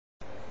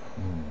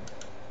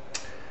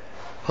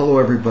Hello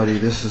everybody,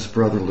 this is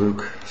Brother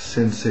Luke,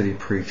 Sin City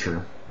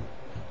Preacher.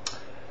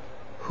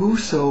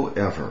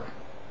 Whosoever.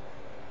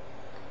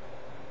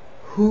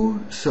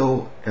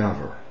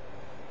 Whosoever.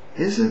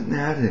 Isn't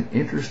that an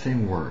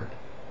interesting word?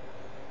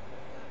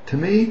 To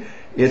me,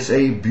 it's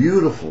a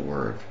beautiful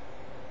word.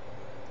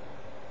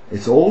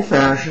 It's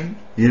old-fashioned.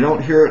 You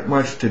don't hear it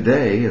much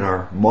today in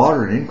our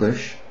modern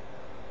English.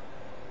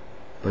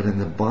 But in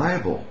the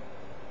Bible,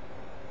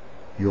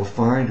 you'll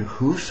find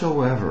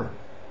whosoever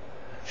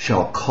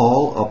shall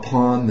call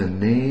upon the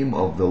name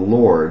of the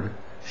Lord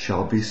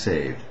shall be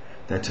saved.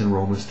 That's in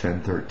Romans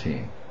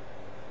 10:13.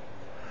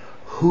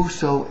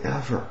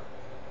 Whosoever.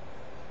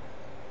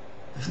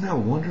 Isn't that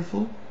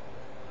wonderful?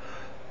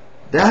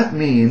 That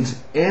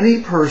means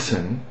any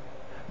person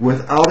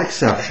without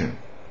exception.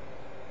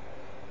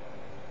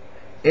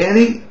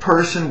 Any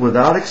person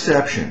without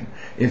exception.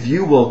 If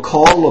you will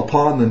call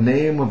upon the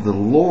name of the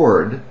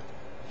Lord,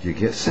 you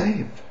get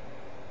saved.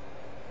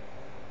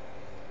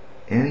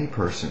 Any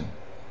person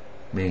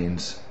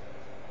means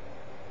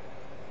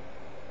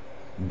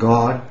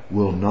God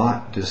will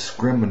not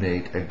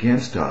discriminate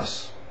against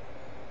us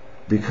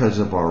because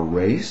of our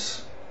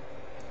race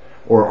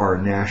or our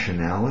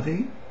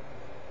nationality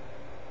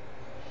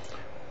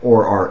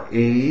or our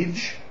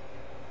age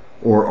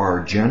or our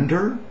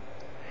gender.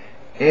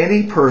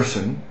 Any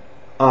person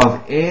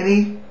of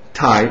any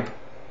type,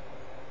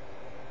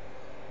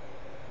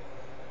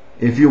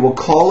 if you will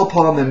call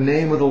upon the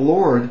name of the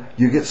Lord,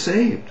 you get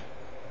saved.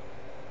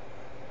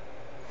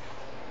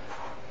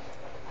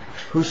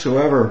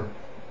 Whosoever,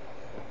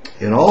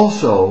 it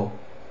also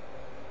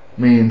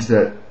means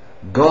that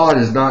God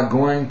is not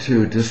going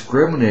to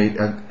discriminate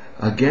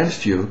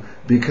against you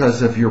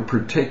because of your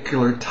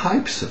particular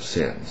types of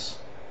sins.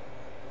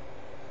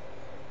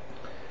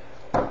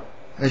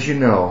 As you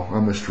know,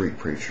 I'm a street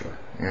preacher,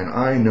 and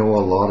I know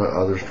a lot of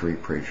other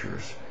street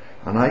preachers.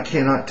 And I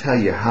cannot tell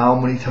you how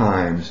many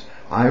times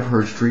I've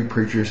heard street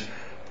preachers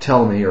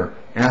tell me or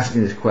ask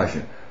me this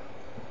question.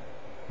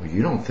 Well,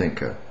 you don't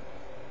think a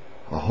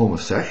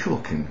homosexual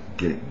can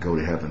go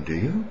to heaven, do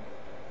you?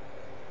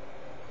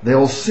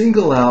 They'll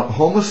single out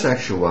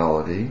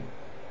homosexuality,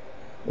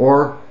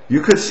 or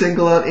you could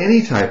single out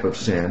any type of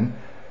sin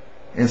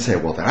and say,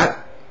 well,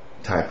 that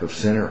type of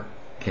sinner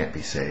can't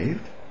be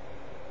saved.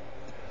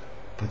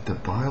 But the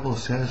Bible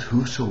says,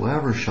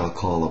 whosoever shall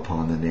call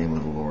upon the name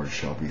of the Lord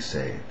shall be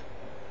saved.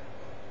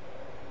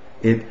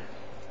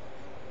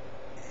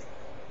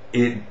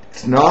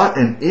 It's not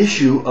an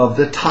issue of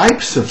the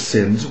types of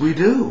sins we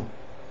do.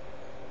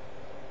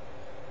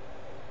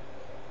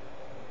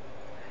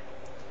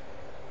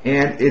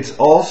 And it's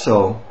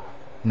also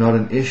not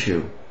an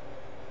issue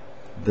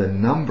the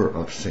number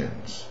of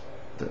sins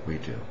that we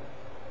do.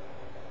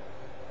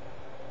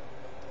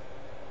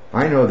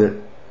 I know that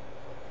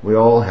we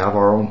all have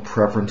our own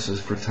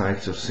preferences for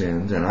types of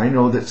sins, and I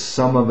know that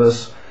some of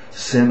us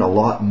sin a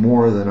lot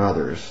more than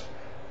others.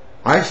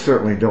 I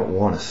certainly don't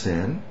want to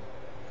sin,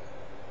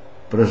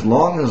 but as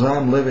long as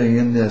I'm living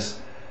in this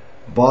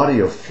body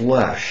of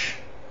flesh,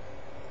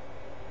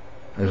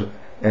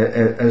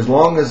 as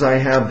long as I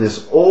have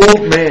this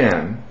old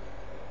man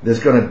that's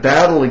going to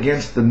battle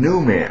against the new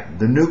man,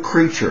 the new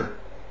creature,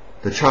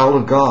 the child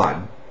of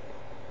God,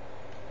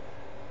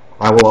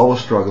 I will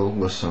always struggle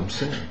with some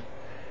sin.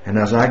 And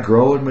as I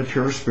grow and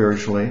mature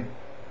spiritually,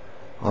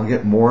 I'll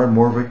get more and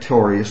more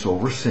victorious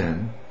over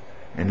sin,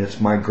 and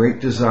it's my great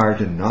desire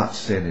to not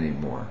sin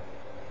anymore.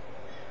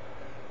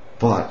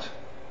 But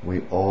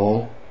we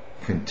all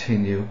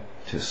continue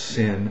to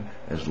sin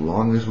as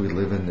long as we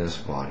live in this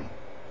body.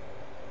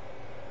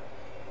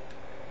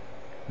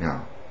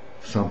 Now,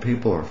 some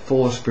people are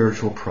full of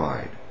spiritual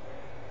pride,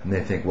 and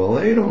they think, well,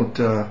 they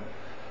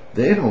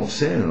don't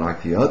sin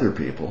like the other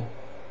people.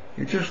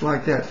 You're just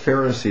like that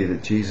Pharisee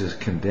that Jesus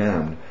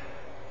condemned.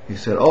 He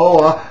said,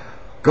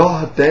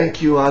 God,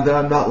 thank you that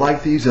I'm not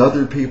like these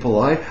other people.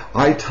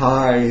 I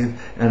tithe,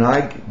 and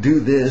I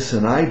do this,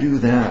 and I do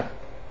that.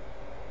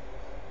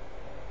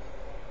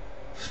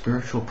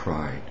 Spiritual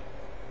pride.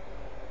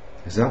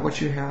 Is that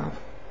what you have?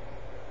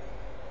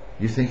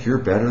 You think you're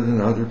better than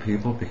other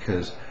people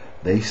because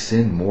they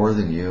sin more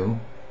than you?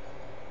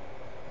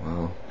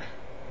 Well,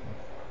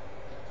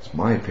 it's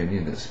my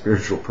opinion that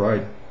spiritual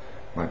pride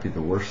might be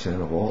the worst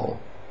sin of all.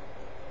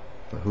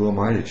 But who am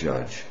I to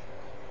judge?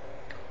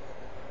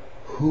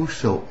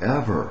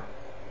 Whosoever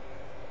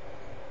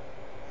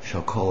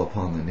shall call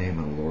upon the name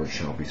of the Lord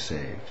shall be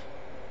saved.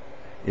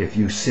 If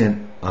you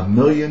sin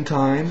 1,000,000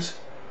 times,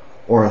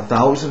 or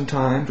 1,000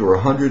 times, or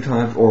 100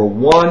 times, or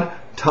one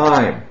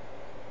time,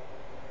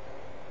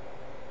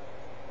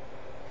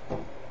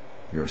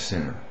 you're a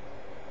sinner,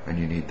 and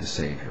you need the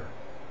Savior.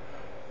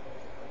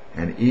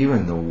 And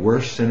even the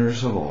worst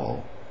sinners of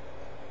all,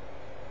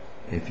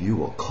 if you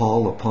will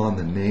call upon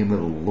the name of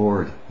the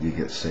Lord, you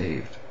get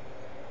saved.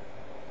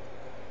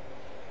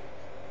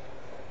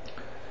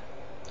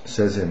 It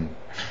says in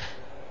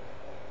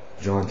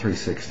John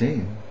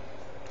 3:16,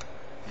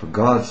 for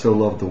God so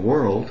loved the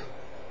world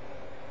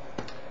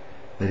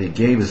that he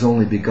gave his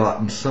only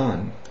begotten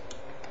Son,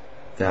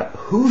 that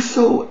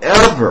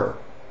whosoever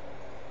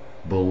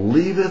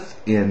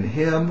believeth in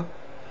him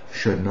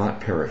should not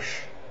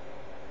perish,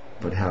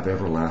 but have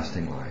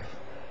everlasting life.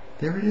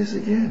 There it is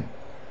again.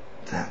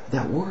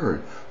 That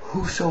word,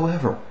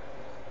 whosoever.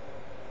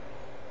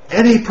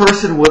 Any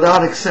person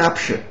without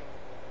exception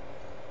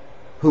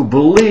who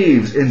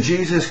believes in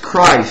Jesus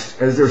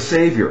Christ as their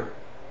Savior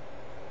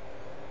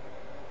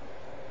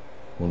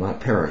will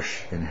not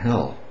perish in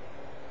hell.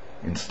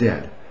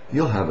 Instead,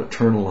 you'll have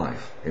eternal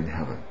life in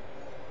heaven.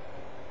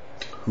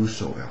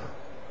 Whosoever.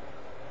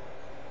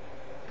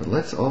 But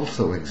let's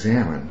also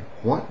examine,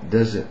 what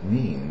does it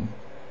mean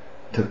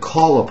to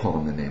call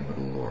upon the name of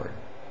the Lord?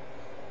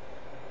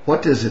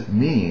 What does it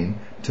mean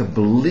to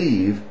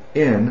believe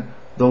in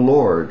the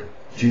Lord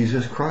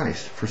Jesus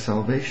Christ for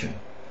salvation?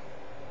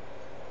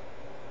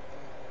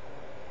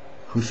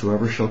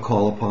 Whosoever shall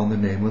call upon the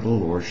name of the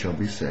Lord shall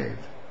be saved.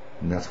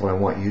 And that's what I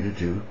want you to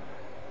do.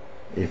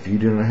 If you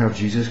do not have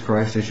Jesus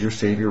Christ as your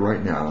Savior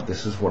right now,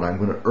 this is what I'm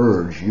going to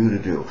urge you to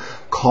do.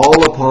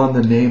 Call upon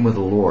the name of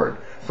the Lord.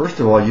 First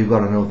of all, you've got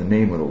to know the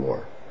name of the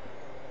Lord.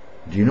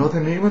 Do you know the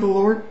name of the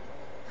Lord?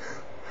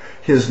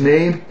 His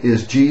name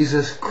is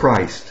Jesus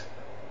Christ.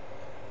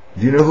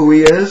 Do you know who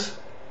He is?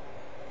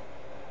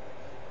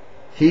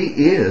 He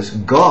is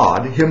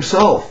God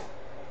Himself.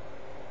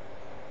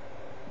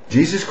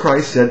 Jesus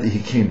Christ said that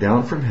He came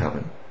down from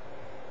heaven.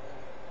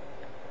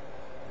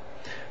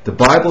 The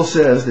Bible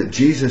says that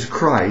Jesus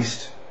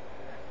Christ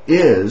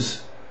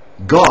is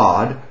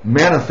God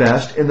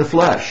manifest in the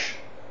flesh.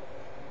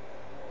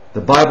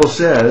 The Bible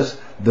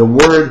says the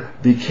Word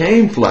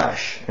became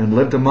flesh and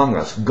lived among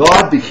us.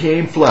 God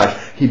became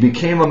flesh. He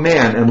became a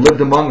man and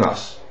lived among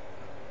us.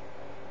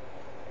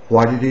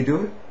 Why did He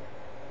do it?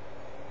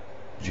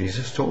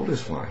 Jesus told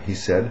us why. He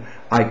said,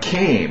 I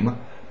came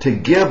to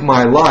give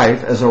my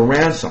life as a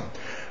ransom.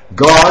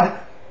 God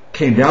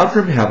came down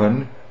from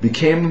heaven,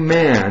 became a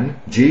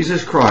man,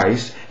 Jesus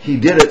Christ. He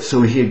did it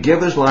so He'd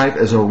give His life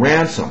as a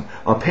ransom,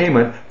 a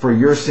payment for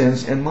your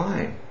sins and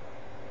mine.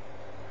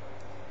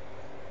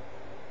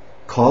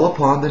 Call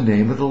upon the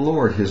name of the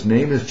Lord. His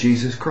name is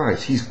Jesus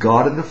Christ. He's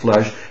God in the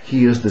flesh.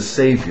 He is the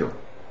Savior.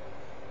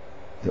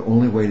 The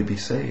only way to be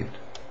saved.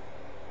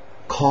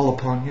 Call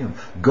upon Him.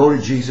 Go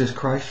to Jesus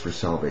Christ for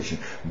salvation.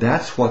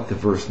 That's what the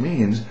verse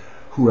means.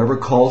 Whoever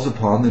calls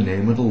upon the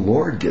name of the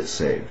Lord gets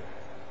saved.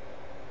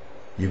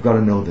 You've got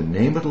to know the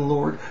name of the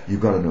Lord.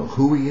 You've got to know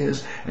who He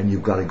is. And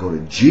you've got to go to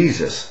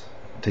Jesus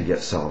to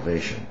get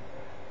salvation.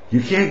 You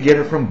can't get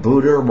it from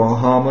Buddha or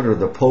Muhammad or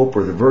the Pope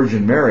or the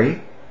Virgin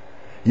Mary.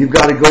 You've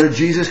got to go to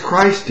Jesus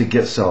Christ to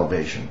get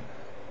salvation.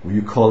 Will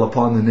you call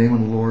upon the name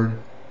of the Lord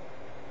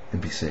and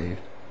be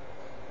saved?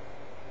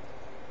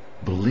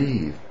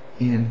 Believe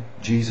in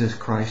Jesus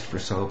Christ for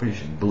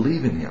salvation.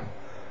 Believe in Him.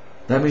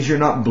 That means you're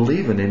not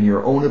believing in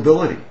your own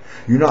ability.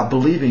 You're not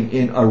believing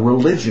in a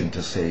religion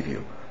to save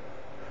you.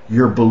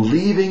 You're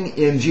believing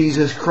in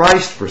Jesus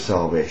Christ for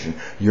salvation.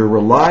 You're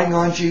relying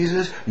on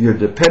Jesus. You're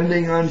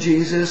depending on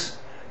Jesus.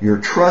 You're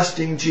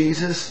trusting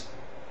Jesus.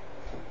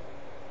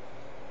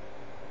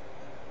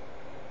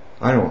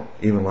 I don't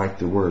even like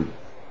the word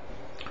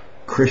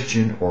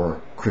Christian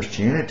or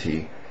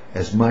Christianity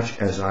as much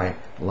as I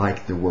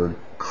like the word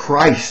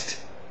Christian.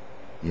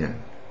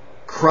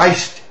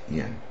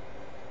 Christian.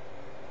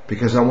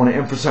 Because I want to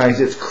emphasize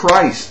it's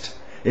Christ.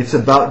 It's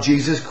about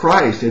Jesus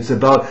Christ. It's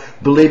about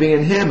believing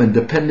in Him and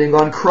depending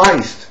on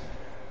Christ.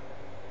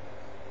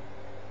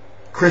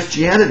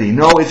 Christianity.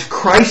 No, it's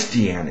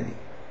Christianity.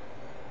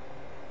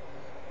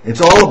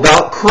 It's all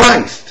about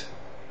Christ.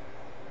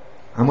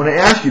 I'm going to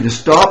ask you to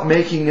stop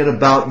making it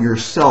about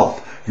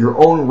yourself, your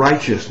own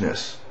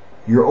righteousness,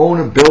 your own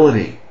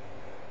ability,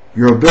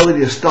 your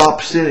ability to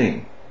stop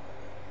sinning,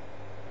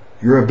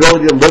 your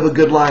ability to live a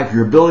good life,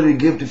 your ability to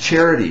give to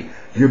charity,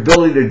 your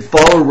ability to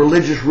follow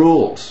religious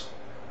rules.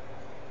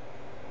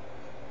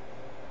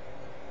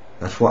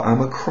 That's why I'm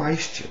a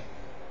Christian.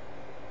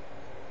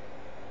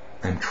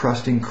 I'm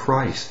trusting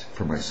Christ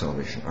for my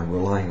salvation. I'm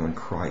relying on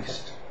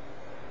Christ.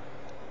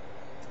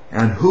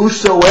 And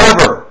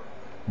whosoever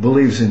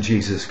believes in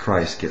Jesus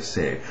Christ gets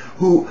saved.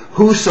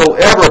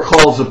 Whosoever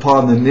calls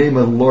upon the name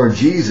of the Lord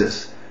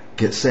Jesus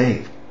gets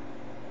saved.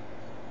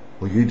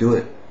 Will you do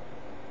it?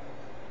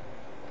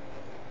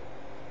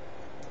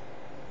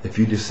 If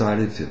you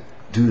decided to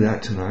do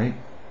that tonight,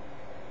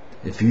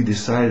 if you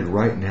decided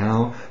right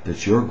now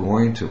that you're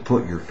going to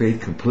put your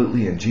faith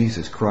completely in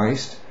Jesus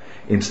Christ,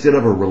 instead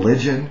of a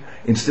religion,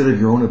 instead of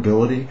your own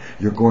ability,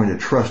 you're going to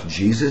trust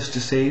Jesus to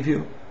save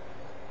you,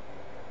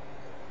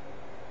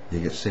 you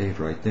get saved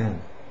right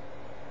then.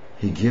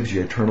 He gives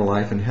you eternal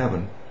life in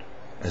heaven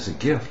as a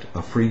gift,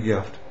 a free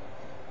gift,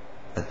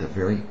 at the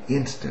very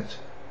instant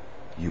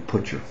you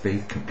put your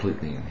faith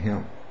completely in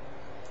Him.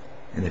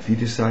 And if you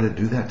decide to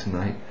do that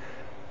tonight,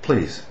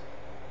 please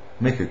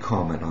make a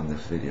comment on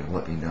this video and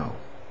let me know.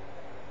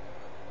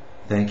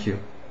 Thank you,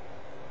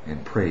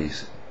 and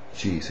praise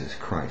Jesus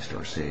Christ,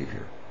 our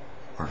Savior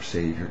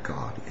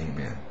God.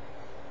 Amen.